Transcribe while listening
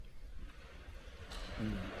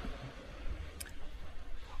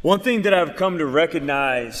One thing that I've come to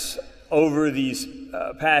recognize over these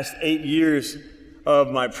past 8 years of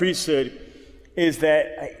my priesthood is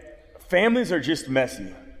that families are just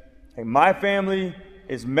messy. Like, my family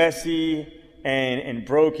is messy and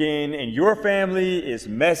broken, and your family is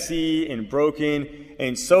messy and broken,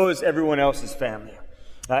 and so is everyone else's family.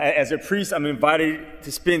 As a priest, I'm invited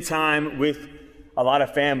to spend time with a lot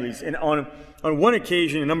of families. And on one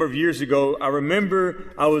occasion, a number of years ago, I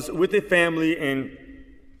remember I was with a family,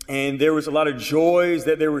 and there was a lot of joys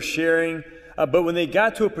that they were sharing. But when they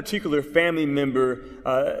got to a particular family member,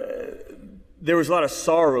 there was a lot of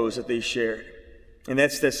sorrows that they shared. And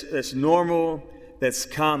that's normal, that's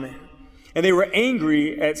common. And they were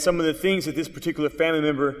angry at some of the things that this particular family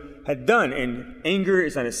member had done. And anger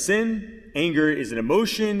is not a sin. Anger is an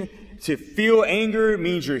emotion. To feel anger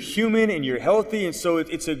means you're human and you're healthy. And so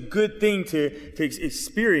it's a good thing to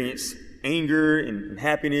experience anger and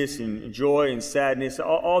happiness and joy and sadness.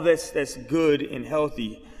 All that's good and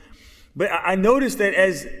healthy. But I noticed that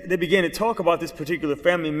as they began to talk about this particular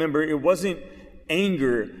family member, it wasn't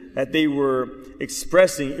anger that they were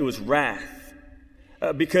expressing, it was wrath.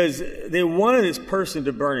 Because they wanted this person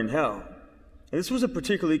to burn in hell. And this was a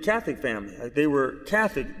particularly Catholic family. Like, they were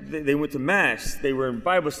Catholic. They went to Mass. They were in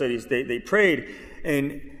Bible studies. They prayed.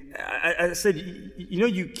 And I said,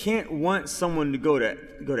 you can't want someone to go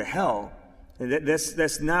to hell. And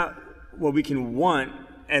that's not what we can want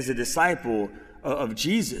as a disciple of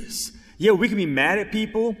Jesus. Yeah, we can be mad at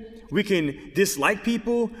people. We can dislike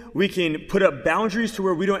people. We can put up boundaries to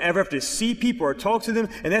where we don't ever have to see people or talk to them,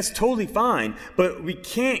 and that's totally fine. But we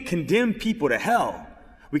can't condemn people to hell.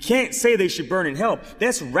 We can't say they should burn in hell.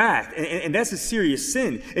 That's wrath, and that's a serious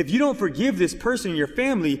sin. If you don't forgive this person in your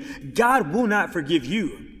family, God will not forgive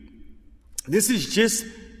you. This is just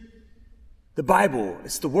the Bible.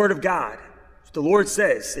 It's the Word of God. The Lord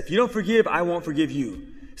says, if you don't forgive, I won't forgive you.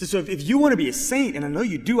 So if you want to be a saint, and I know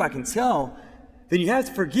you do, I can tell, then you have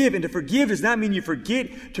to forgive. And to forgive does not mean you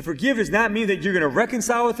forget. To forgive does not mean that you're going to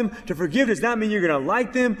reconcile with them. To forgive does not mean you're going to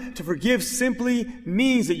like them. To forgive simply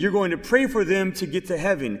means that you're going to pray for them to get to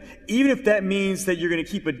heaven. Even if that means that you're going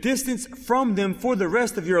to keep a distance from them for the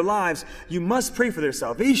rest of your lives, you must pray for their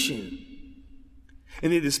salvation.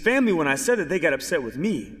 And this family, when I said it, they got upset with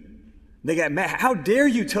me. They got mad. How dare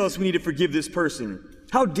you tell us we need to forgive this person?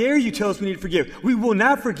 How dare you tell us we need to forgive? We will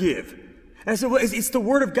not forgive. And I said, well, it's the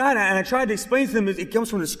Word of God. And I tried to explain to them, it comes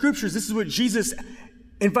from the Scriptures. This is what Jesus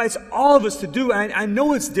invites all of us to do. And I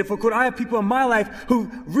know it's difficult. I have people in my life who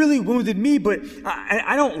really wounded me, but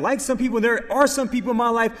I don't like some people. There are some people in my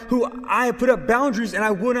life who I have put up boundaries, and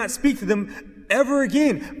I will not speak to them ever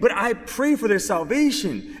again. But I pray for their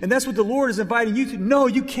salvation. And that's what the Lord is inviting you to. No,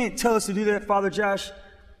 you can't tell us to do that, Father Josh.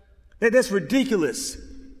 That's ridiculous.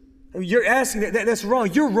 You're asking that's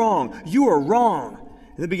wrong. You're wrong. You are wrong.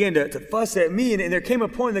 And they began to fuss at me. And there came a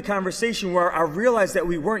point in the conversation where I realized that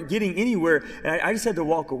we weren't getting anywhere. And I just had to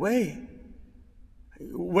walk away.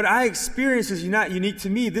 What I experienced is not unique to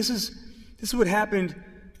me. This is what happened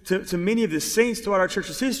to many of the saints throughout our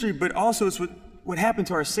church's history, but also it's what happened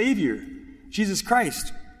to our Savior, Jesus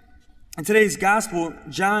Christ. In today's gospel,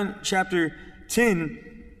 John chapter 10,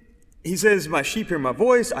 he says, my sheep hear my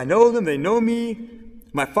voice. I know them. They know me.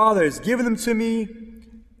 My Father has given them to me.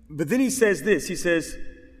 But then he says this. He says,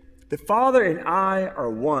 the Father and I are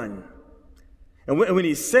one. And when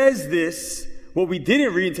he says this, what we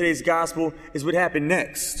didn't read in today's gospel is what happened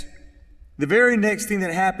next. The very next thing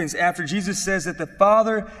that happens after Jesus says that the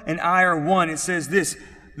Father and I are one, it says this.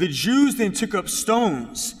 The Jews then took up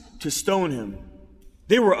stones to stone him.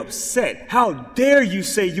 They were upset. How dare you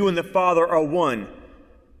say you and the Father are one?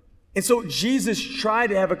 And so Jesus tried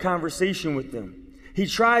to have a conversation with them. He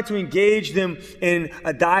tried to engage them in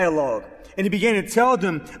a dialogue. And he began to tell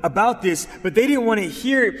them about this, but they didn't want to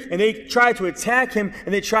hear it. And they tried to attack him,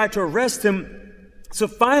 and they tried to arrest him. So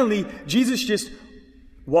finally, Jesus just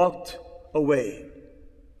walked away.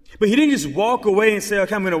 But he didn't just walk away and say,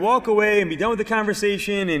 okay, I'm going to walk away and be done with the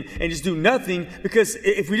conversation and just do nothing. Because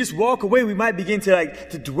if we just walk away, we might begin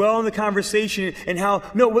to dwell on the conversation and how,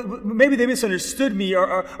 no, maybe they misunderstood me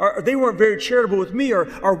or they weren't very charitable with me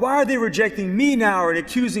or why are they rejecting me now and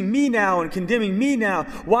accusing me now and condemning me now?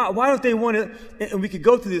 Why don't they want to, and we could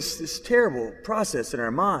go through this terrible process in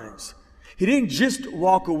our minds. He didn't just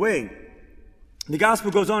walk away. The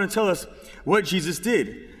gospel goes on to tell us what Jesus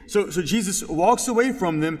did. So Jesus walks away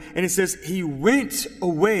from them, and it says he went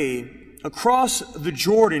away across the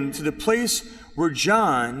Jordan to the place where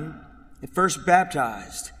John had first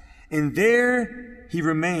baptized. And there he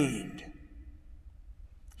remained.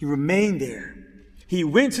 He remained there. He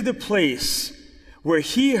went to the place where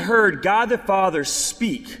he heard God the Father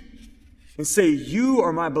speak and say, "You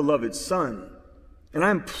are my beloved Son, and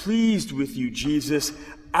I'm pleased with you, Jesus.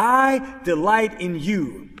 I delight in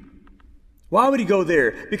you." Why would he go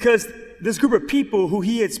there? Because this group of people who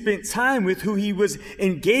he had spent time with, who he was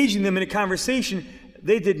engaging them in a conversation,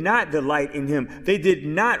 they did not delight in him. They did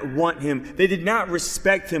not want him. They did not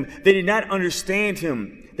respect him. They did not understand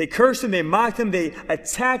him. They cursed him. They mocked him. They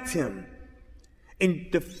attacked him. And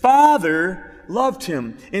the Father loved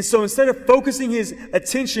him. And so instead of focusing his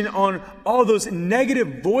attention on all those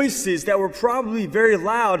negative voices that were probably very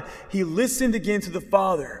loud, he listened again to the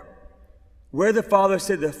Father. Where the Father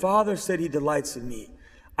said he delights in me.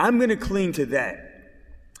 I'm going to cling to that.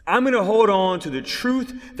 I'm going to hold on to the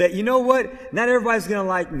truth that, you know what? Not everybody's going to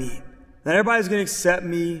like me. Not everybody's going to accept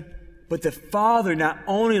me. But the Father not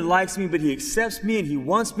only likes me, but he accepts me and he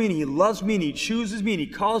wants me and he loves me and he chooses me and he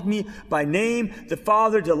calls me by name. The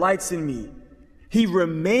Father delights in me. He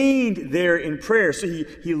remained there in prayer. So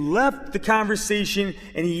he left the conversation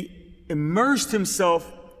and he immersed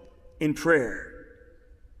himself in prayer.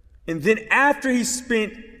 And then after he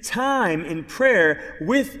spent time in prayer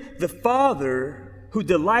with the Father who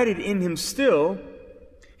delighted in him still,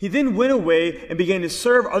 he then went away and began to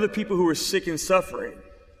serve other people who were sick and suffering.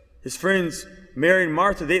 His friends, Mary and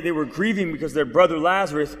Martha, they were grieving because their brother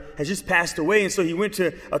Lazarus had just passed away. And so he went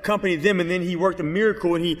to accompany them, and then he worked a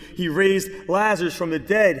miracle and he raised Lazarus from the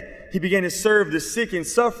dead. He began to serve the sick and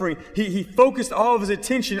suffering. He focused all of his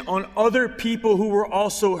attention on other people who were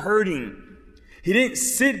also hurting. He didn't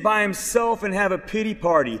sit by himself and have a pity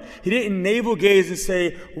party. He didn't navel gaze and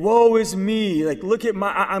say, "Woe is me. Like, look at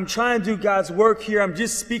I'm trying to do God's work here. I'm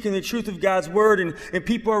just speaking the truth of God's word and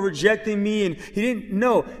people are rejecting me." And he didn't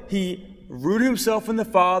know. He rooted himself in the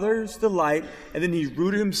Father's delight, and then he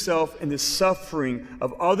rooted himself in the suffering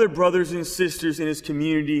of other brothers and sisters in his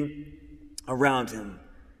community around him.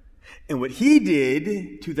 And what he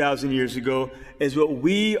did 2,000 years ago is what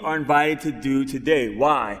we are invited to do today.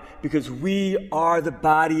 Why? Because we are the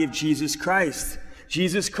body of Jesus Christ.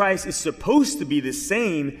 Jesus Christ is supposed to be the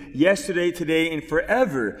same yesterday, today, and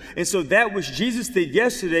forever. And so that which Jesus did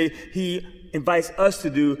yesterday, he invites us to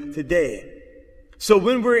do today. So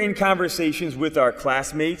when we're in conversations with our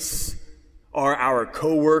classmates, or our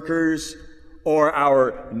coworkers, or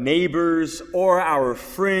our neighbors, or our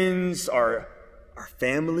friends, our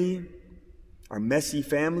family, our messy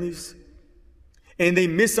families, and they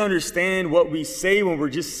misunderstand what we say when we're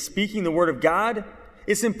just speaking the word of God,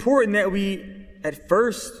 it's important that we at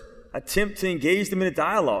first attempt to engage them in a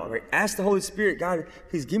dialogue, right? Ask the Holy Spirit, "God,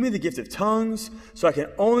 please give me the gift of tongues so I can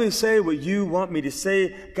only say what you want me to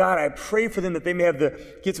say. God, I pray for them that they may have the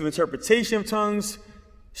gift of interpretation of tongues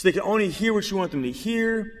so they can only hear what you want them to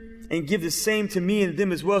hear, and give the same to me and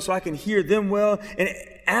them as well so I can hear them well." And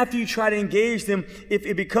after you try to engage them, if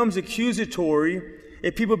it becomes accusatory,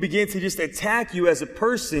 if people begin to just attack you as a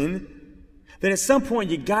person, then at some point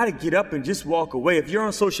you got to get up and just walk away. If you're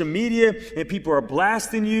on social media and people are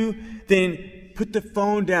blasting you, then put the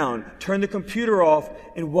phone down, turn the computer off,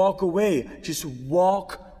 and walk away. Just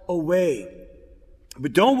walk away.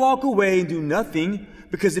 But don't walk away and do nothing,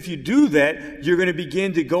 because if you do that, you're going to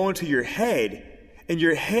begin to go into your head. And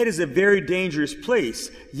your head is a very dangerous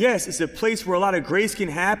place. Yes, it's a place where a lot of grace can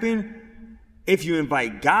happen if you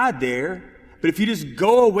invite God there. But if you just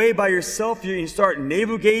go away by yourself, you start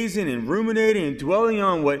navel gazing and ruminating and dwelling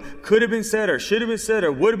on what could have been said or should have been said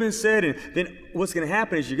or would have been said, and then what's going to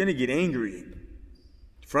happen is you're going to get angry,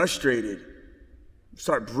 frustrated,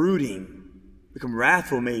 start brooding, become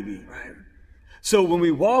wrathful maybe, right? So when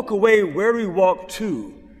we walk away, where do we walk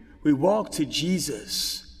to? We walk to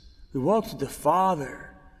Jesus. We walk to the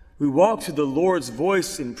Father. We walk to the Lord's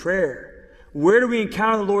voice in prayer. Where do we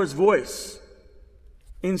encounter the Lord's voice?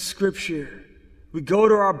 In Scripture. We go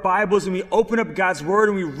to our Bibles and we open up God's Word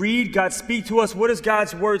and we read God speak to us. What does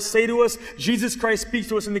God's Word say to us? Jesus Christ speaks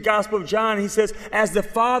to us in the Gospel of John. He says, "As the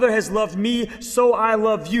Father has loved me, so I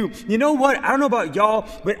love you." You know what? I don't know about y'all,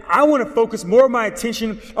 but I want to focus more of my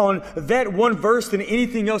attention on that one verse than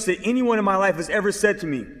anything else that anyone in my life has ever said to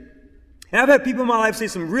me. And I've had people in my life say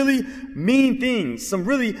some really mean things, some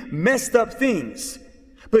really messed up things.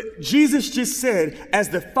 But Jesus just said, "As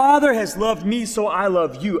the Father has loved me, so I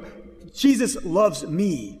love you." Jesus loves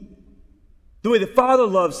me the way the Father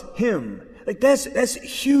loves him. Like that's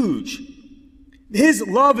huge. His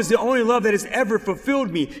love is the only love that has ever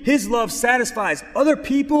fulfilled me. His love satisfies. Other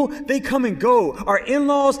people, they come and go. Our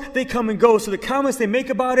in-laws, they come and go. So the comments they make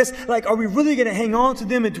about us, like, are we really going to hang on to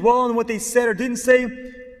them and dwell on what they said or didn't say?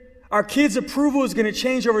 Our kids' approval is going to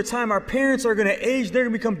change over time. Our parents are going to age. They're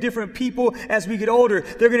going to become different people as we get older.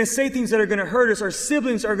 They're going to say things that are going to hurt us. Our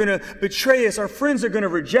siblings are going to betray us. Our friends are going to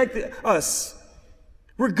reject us.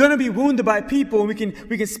 We're going to be wounded by people. And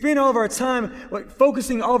we can spend all of our time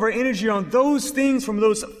focusing all of our energy on those things from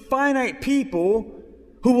those finite people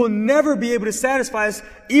who will never be able to satisfy us,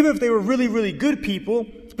 even if they were really, really good people.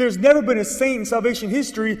 There's never been a saint in salvation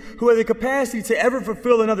history who had the capacity to ever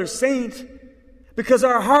fulfill another saint. Because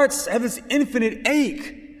our hearts have this infinite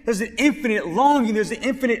ache. There's an infinite longing. There's an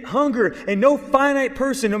infinite hunger. And no finite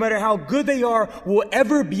person, no matter how good they are, will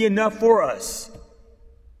ever be enough for us.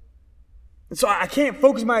 And so I can't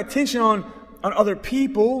focus my attention on other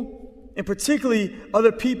people, and particularly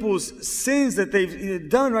other people's sins that they've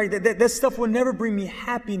done, right? That stuff will never bring me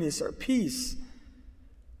happiness or peace.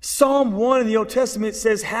 Psalm 1 in the Old Testament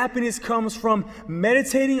says happiness comes from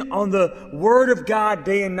meditating on the Word of God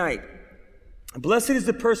day and night. Blessed is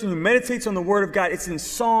the person who meditates on the Word of God. It's in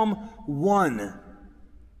Psalm 1.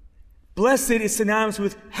 Blessed is synonymous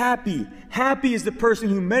with happy. Happy is the person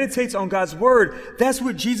who meditates on God's Word. That's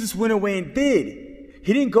what Jesus went away and did.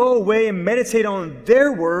 He didn't go away and meditate on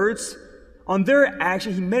their words, on their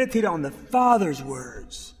action. He meditated on the Father's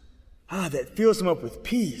words. That fills him up with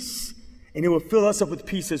peace. And it will fill us up with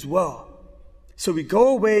peace as well. So we go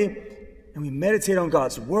away and we meditate on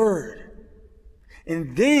God's Word.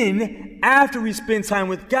 And then, after we spend time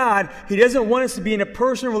with God, He doesn't want us to be in a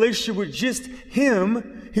personal relationship with just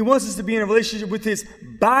Him. He wants us to be in a relationship with His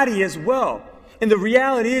body as well. And the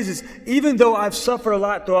reality is even though I've suffered a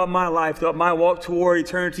lot throughout my life, throughout my walk toward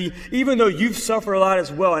eternity, even though you've suffered a lot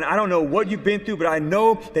as well, and I don't know what you've been through, but I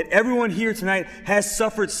know that everyone here tonight has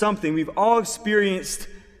suffered something. We've all experienced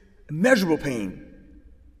immeasurable pain.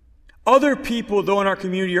 Other people, though, in our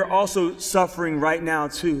community are also suffering right now,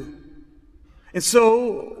 too. And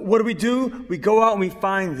so, what do? We go out and we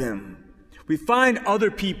find them. We find other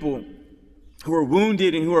people who are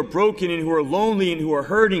wounded and who are broken and who are lonely and who are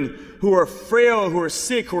hurting, who are frail, who are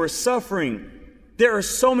sick, who are suffering. There are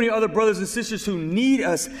so many other brothers and sisters who need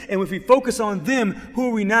us. And if we focus on them, who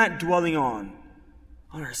are we not dwelling on?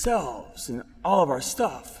 On ourselves and all of our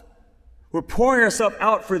stuff. We're pouring ourselves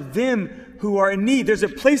out for them who are in need. There's a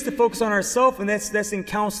place to focus on ourselves, and that's in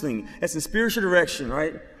counseling. That's in spiritual direction,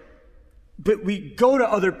 right? But we go to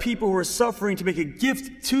other people who are suffering to make a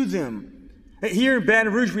gift to them. Here in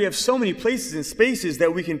Baton Rouge, we have so many places and spaces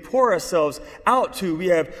that we can pour ourselves out to. We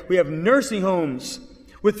have nursing homes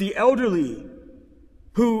with the elderly,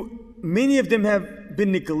 who many of them have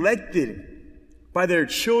been neglected by their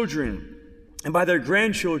children and by their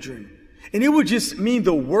grandchildren. And it would just mean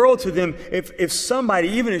the world to them if somebody,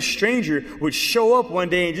 even a stranger, would show up one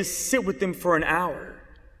day and just sit with them for an hour.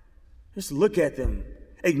 Just look at them.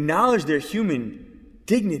 Acknowledge their human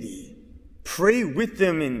dignity. Pray with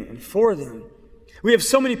them and for them. We have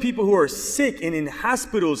so many people who are sick and in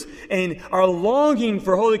hospitals and are longing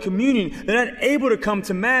for Holy Communion. They're not able to come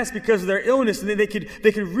to Mass because of their illness, and they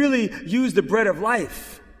could really use the bread of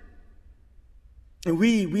life. And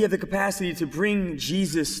we have the capacity to bring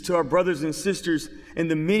Jesus to our brothers and sisters in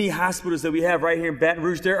the many hospitals that we have right here in Baton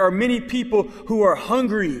Rouge. There are many people who are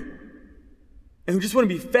hungry and who just want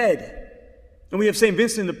to be fed. And we have St.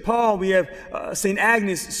 Vincent de Paul. We have St.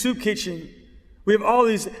 Agnes Soup Kitchen. We have all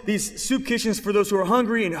these soup kitchens for those who are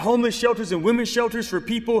hungry, and homeless shelters and women's shelters for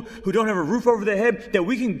people who don't have a roof over their head, that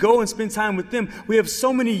we can go and spend time with them. We have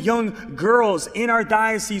so many young girls in our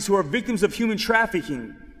diocese who are victims of human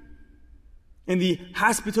trafficking. And the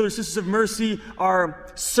Hospitaller Sisters of Mercy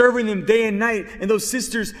are serving them day and night. And those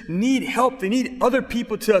sisters need help. They need other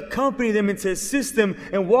people to accompany them and to assist them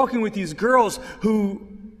in walking with these girls who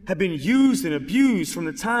have been used and abused from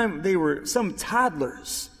the time they were some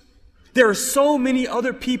toddlers. There are so many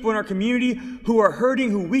other people in our community who are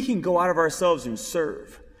hurting, who we can go out of ourselves and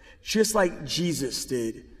serve, just like Jesus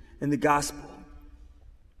did in the gospel.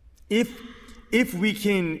 If we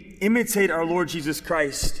can imitate our Lord Jesus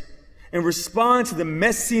Christ and respond to the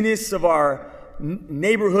messiness of our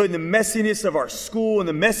neighborhood, and the messiness of our school, and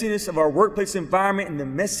the messiness of our workplace environment, and the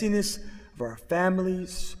messiness of our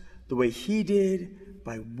families, the way He did,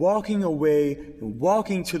 by walking away and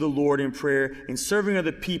walking to the Lord in prayer and serving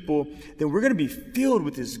other people, then we're going to be filled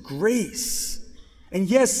with His grace. And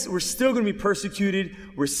yes, we're still going to be persecuted.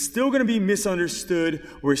 We're still going to be misunderstood.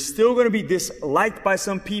 We're still going to be disliked by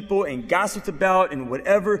some people and gossiped about and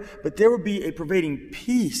whatever. But there will be a pervading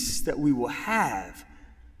peace that we will have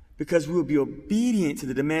because we will be obedient to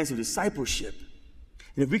the demands of discipleship.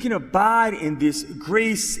 And if we can abide in this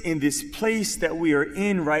grace, in this place that we are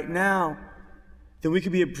in right now, then we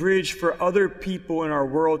could be a bridge for other people in our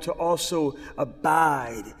world to also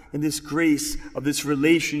abide in this grace of this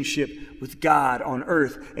relationship with God on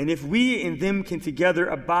earth. And if we and them can together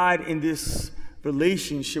abide in this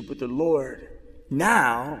relationship with the Lord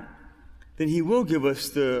now, then he will give us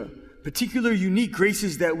the particular unique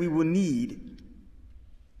graces that we will need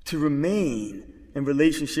to remain in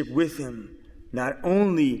relationship with him, not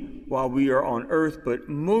only while we are on earth, but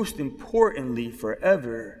most importantly,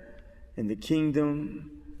 forever in the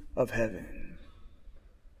kingdom of heaven.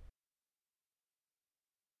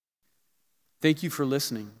 Thank you for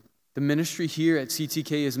listening. The ministry here at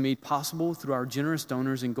CTK is made possible through our generous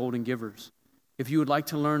donors and golden givers. If you would like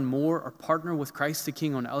to learn more or partner with Christ the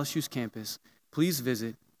King on LSU's campus, please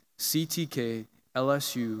visit ctklsu.org.